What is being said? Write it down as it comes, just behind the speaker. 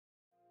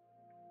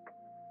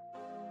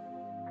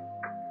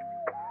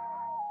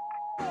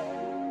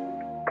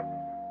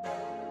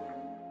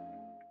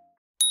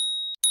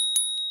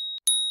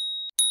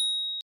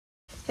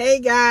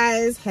Hey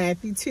guys,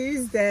 happy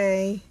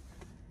Tuesday.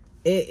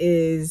 It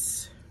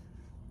is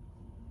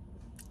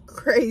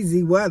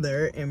crazy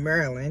weather in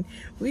Maryland.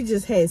 We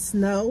just had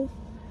snow,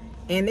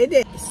 and it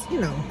didn't,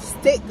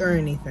 stick or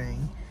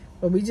anything,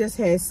 but we just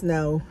had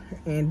snow,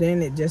 and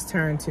then it just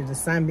turned to the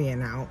sun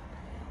being out,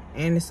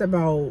 and it's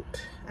about,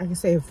 I can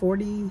say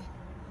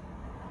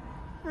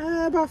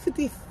about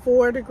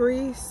 54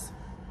 degrees,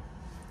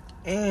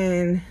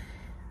 and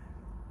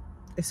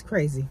it's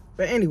crazy.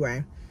 But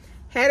anyway,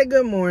 had a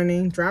good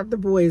morning, dropped the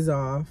boys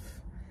off,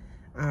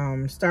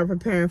 start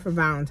preparing for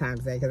Valentine's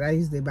Day, because I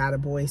usually buy the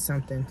boys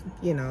something,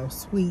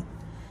 sweet.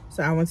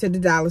 So I went to the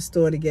dollar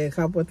store to get a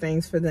couple of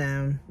things for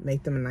them,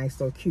 make them a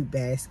nice little cute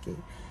basket.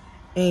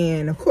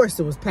 And of course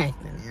it was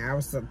packed in there. I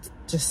was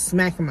just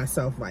smacking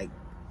myself like,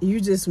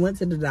 you just went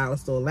to the dollar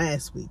store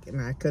last week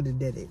and I could have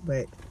did it.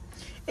 But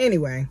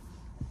anyway,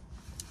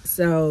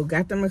 so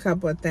got them a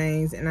couple of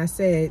things, and I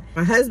said,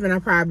 my husband, I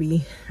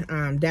probably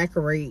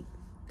decorate,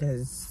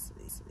 because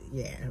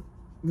yeah,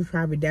 we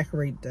probably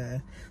decorate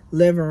the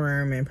living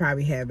room and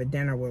probably have a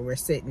dinner where we're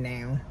sitting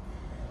down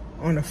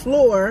on the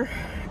floor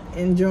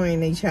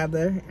enjoying each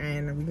other,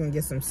 and we're gonna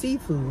get some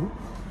seafood,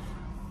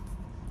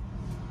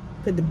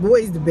 put the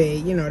boys to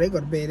bed. They go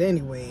to bed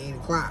anyway, 8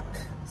 o'clock.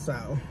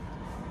 So,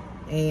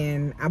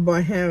 and I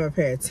bought him a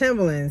pair of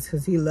Timberlands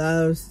because he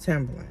loves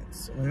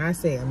Timberlands. When I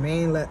say a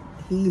man,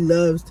 he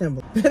loves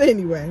Timberlands. But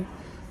anyway,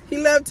 he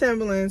loved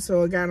Timberlands,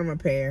 so I got him a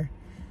pair,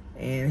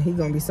 and he's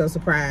gonna be so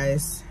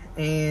surprised.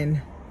 And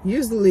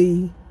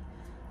usually,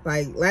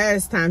 like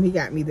last time he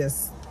got me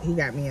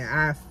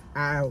an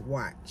eye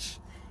watch,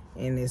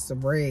 and it's a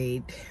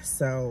braid.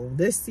 So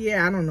this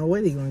year, I don't know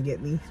what he's gonna get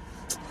me.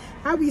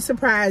 I'll be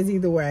surprised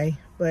either way.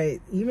 But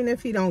even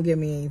if he don't give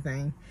me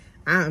anything,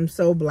 I am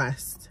so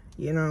blessed.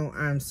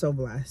 I'm so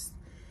blessed.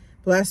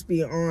 Blessed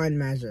beyond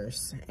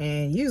measures.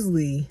 And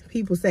usually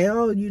people say,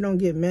 oh, you don't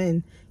get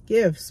men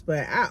gifts,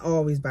 but I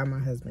always buy my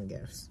husband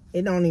gifts.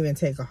 It don't even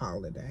take a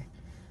holiday.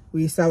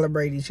 We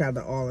celebrate each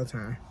other all the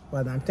time.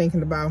 Whether I'm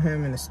thinking about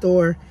him in the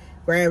store,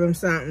 grab him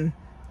something,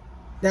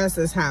 that's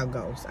just how it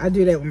goes. I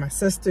do that with my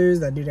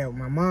sisters. I do that with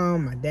my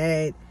mom, my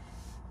dad.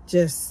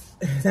 That's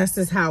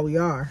just how we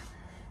are.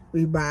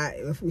 We buy,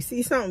 if we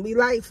see something we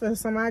like for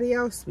somebody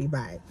else, we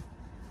buy it.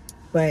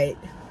 But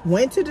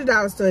went to the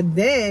dollar store.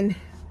 Then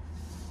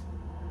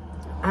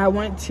I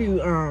went to,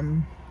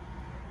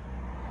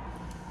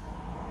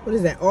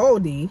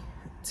 Aldi,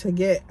 to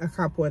get a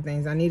couple of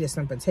things. I needed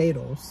some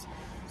potatoes.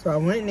 So I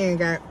went in there and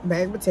got a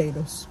bag of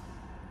potatoes.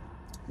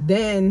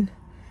 Then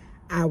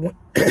I went,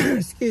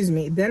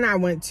 then I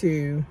went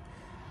to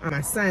my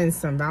son's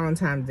some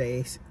Valentine's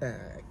Day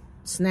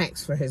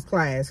snacks for his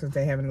class, because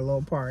they're having a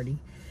little party.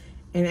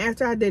 And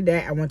after I did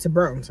that, I went to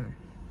Burlington.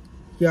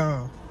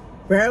 Y'all,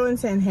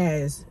 Burlington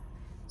has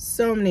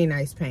so many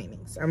nice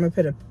paintings. I'm going to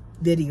put a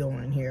video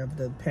on here of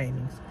the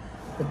paintings,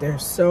 but they're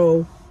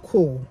so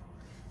cool.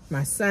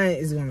 My son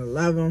is going to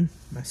love them.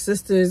 My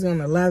sister is going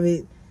to love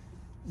it.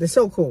 They're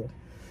so cool.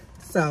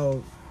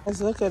 So let's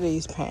look at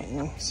these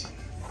paintings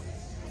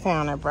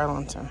found at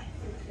Burlington.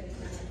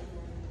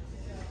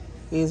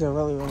 These are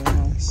really, really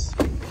nice.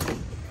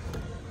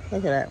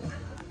 Look at that one.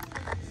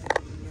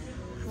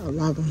 I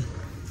love them.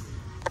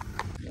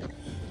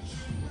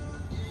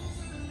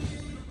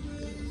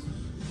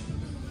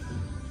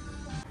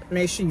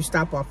 Make sure you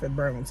stop off at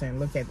Burlington and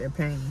look at their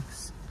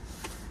paintings.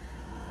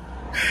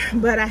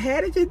 But I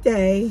had a good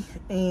day,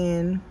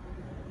 and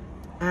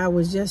I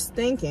was just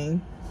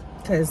thinking,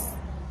 because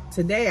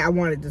today I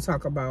wanted to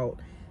talk about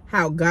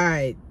how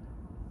God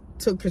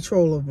took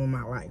control over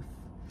my life.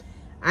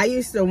 I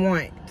used to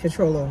want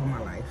control over my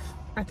life.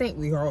 I think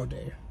we all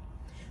do.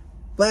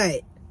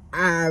 But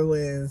I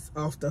was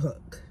off the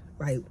hook.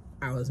 Like,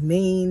 I was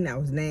mean, I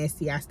was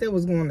nasty. I still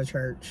was going to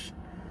church.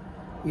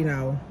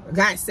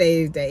 Got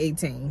saved at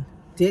 18.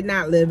 Did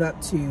not live up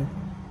to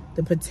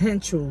the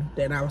potential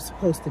that I was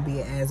supposed to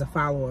be as a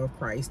follower of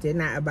Christ. Did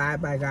not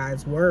abide by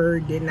God's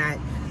word. Did not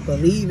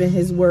believe in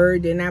his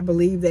word. Did not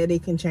believe that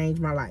it can change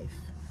my life.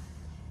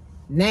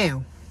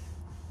 Now,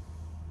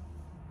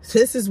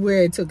 this is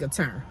where it took a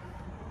turn.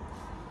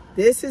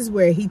 This is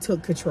where he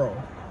took control.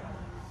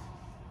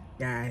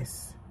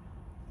 Guys,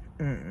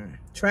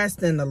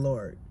 trust in the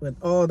Lord with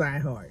all thy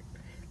heart.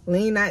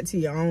 Lean not to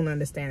your own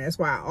understanding. That's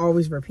why I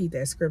always repeat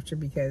that scripture,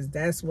 because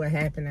that's what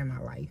happened in my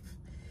life.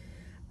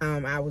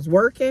 I was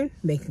working,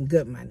 making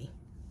good money.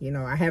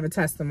 I have a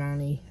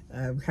testimony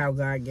of how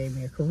God gave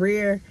me a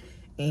career,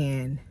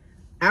 and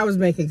I was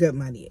making good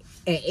money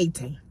at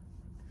 18.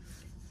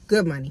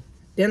 Good money.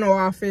 Dental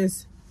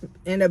office,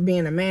 ended up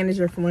being a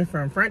manager, went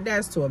from front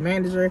desk to a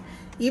manager,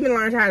 even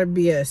learned how to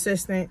be an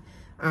assistant.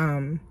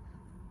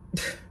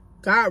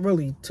 God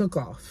really took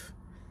off.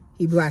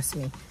 He blessed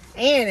me.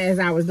 And as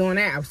I was doing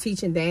that, I was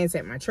teaching dance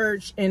at my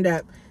church.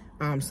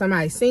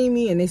 Somebody seen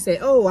me and they said,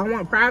 oh, I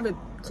want private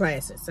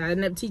classes. So I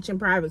ended up teaching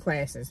private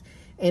classes.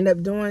 Ended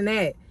up doing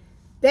that.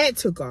 That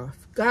took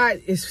off.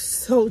 God is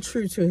so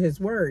true to his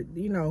word.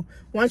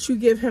 Once you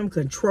give him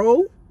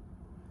control,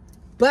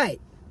 but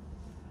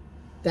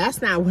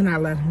that's not when I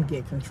let him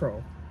get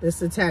control. Just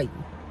to tell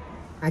you.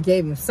 I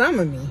gave him some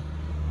of me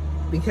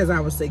because I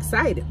was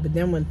excited. But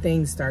then when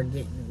things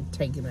started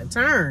taking a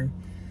turn,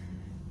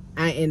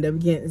 I ended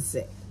up getting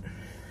sick.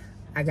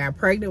 I got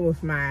pregnant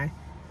with my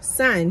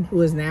son,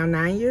 who is now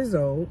 9 years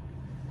old,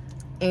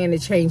 and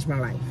it changed my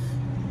life.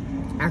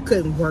 I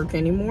couldn't work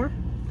anymore.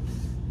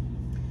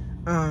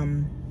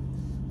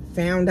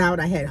 Found out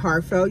I had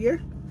heart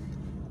failure.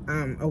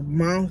 It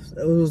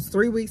was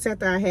 3 weeks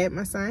after I had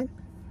my son.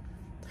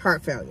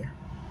 Heart failure.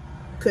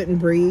 Couldn't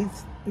breathe.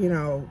 You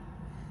know,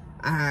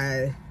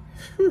 I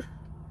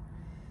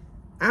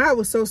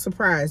was so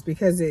surprised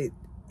because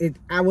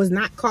I was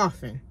not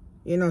coughing.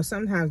 You know,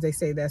 sometimes they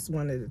say that's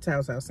one of the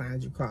telltale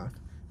signs you cough.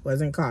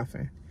 Wasn't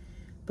coughing.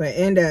 But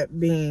ended up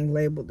being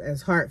labeled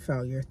as heart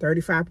failure,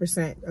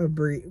 35% of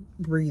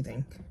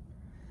breathing.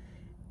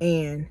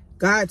 And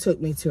God took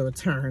me to a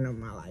turn of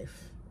my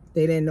life.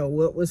 They didn't know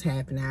what was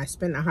happening. I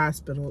spent in the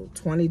hospital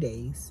 20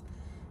 days.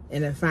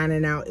 And then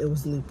finding out it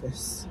was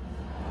lupus.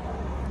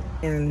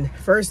 And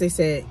first they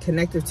said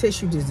connective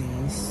tissue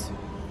disease.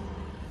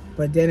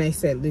 But then they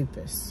said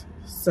lupus.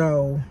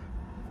 So,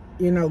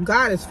 you know,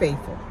 God is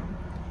faithful.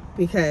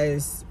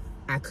 Because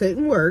I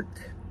couldn't work.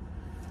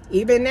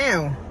 Even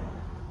now,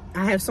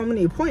 I have so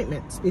many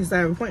appointments. Because I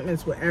have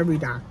appointments with every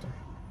doctor.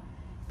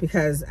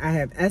 Because I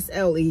have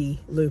SLE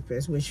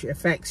lupus, which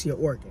affects your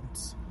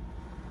organs.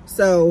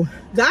 So,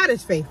 God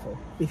is faithful.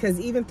 Because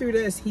even through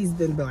this, he's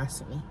been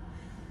blessing me.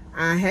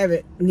 I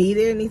haven't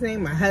needed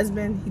anything. My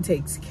husband, he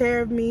takes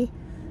care of me.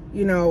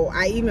 You know,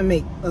 I even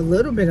make a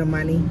little bit of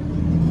money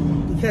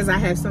because I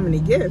have so many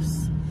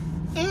gifts.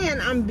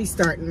 And I'm going to be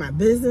starting my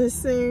business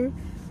soon.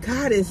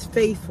 God is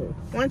faithful.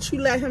 Once you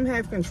let him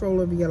have control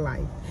over your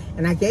life.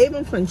 And I gave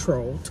him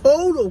control,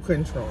 total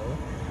control,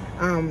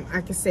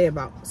 I could say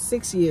about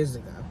 6 years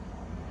ago.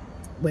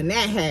 When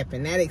that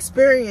happened, that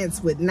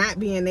experience with not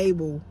being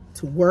able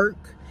to work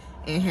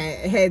and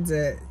had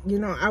to, you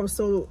know, I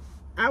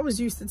was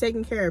used to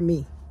taking care of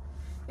me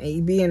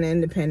and being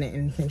independent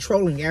and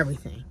controlling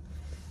everything.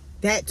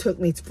 That took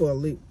me for a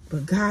loop.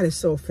 But God is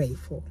so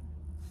faithful.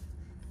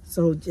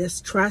 So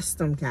just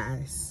trust him,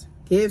 guys.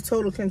 Give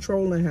total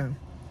control to him.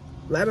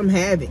 Let him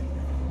have it.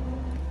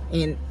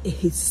 And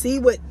see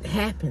what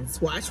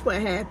happens. Watch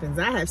what happens.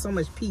 I have so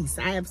much peace.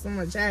 I have so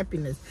much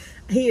happiness.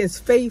 He is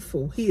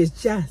faithful. He is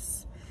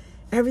just.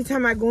 Every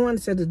time I go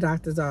into the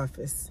doctor's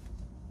office,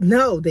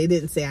 no, they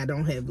didn't say I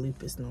don't have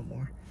lupus no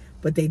more.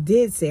 But they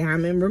did say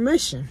I'm in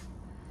remission.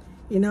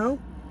 You know,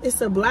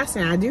 it's a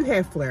blessing. I do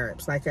have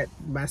flare-ups. Like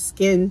my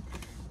skin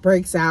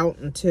breaks out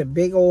into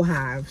big old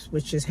hives,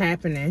 which is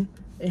happening.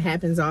 It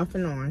happens off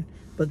and on.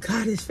 But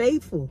God is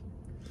faithful.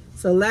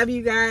 So love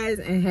you guys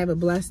and have a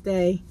blessed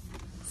day.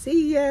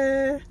 See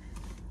ya.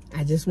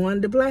 I just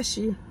wanted to bless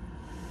you.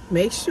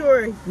 Make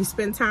sure you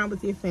spend time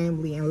with your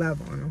family and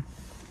love on them.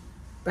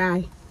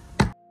 Bye.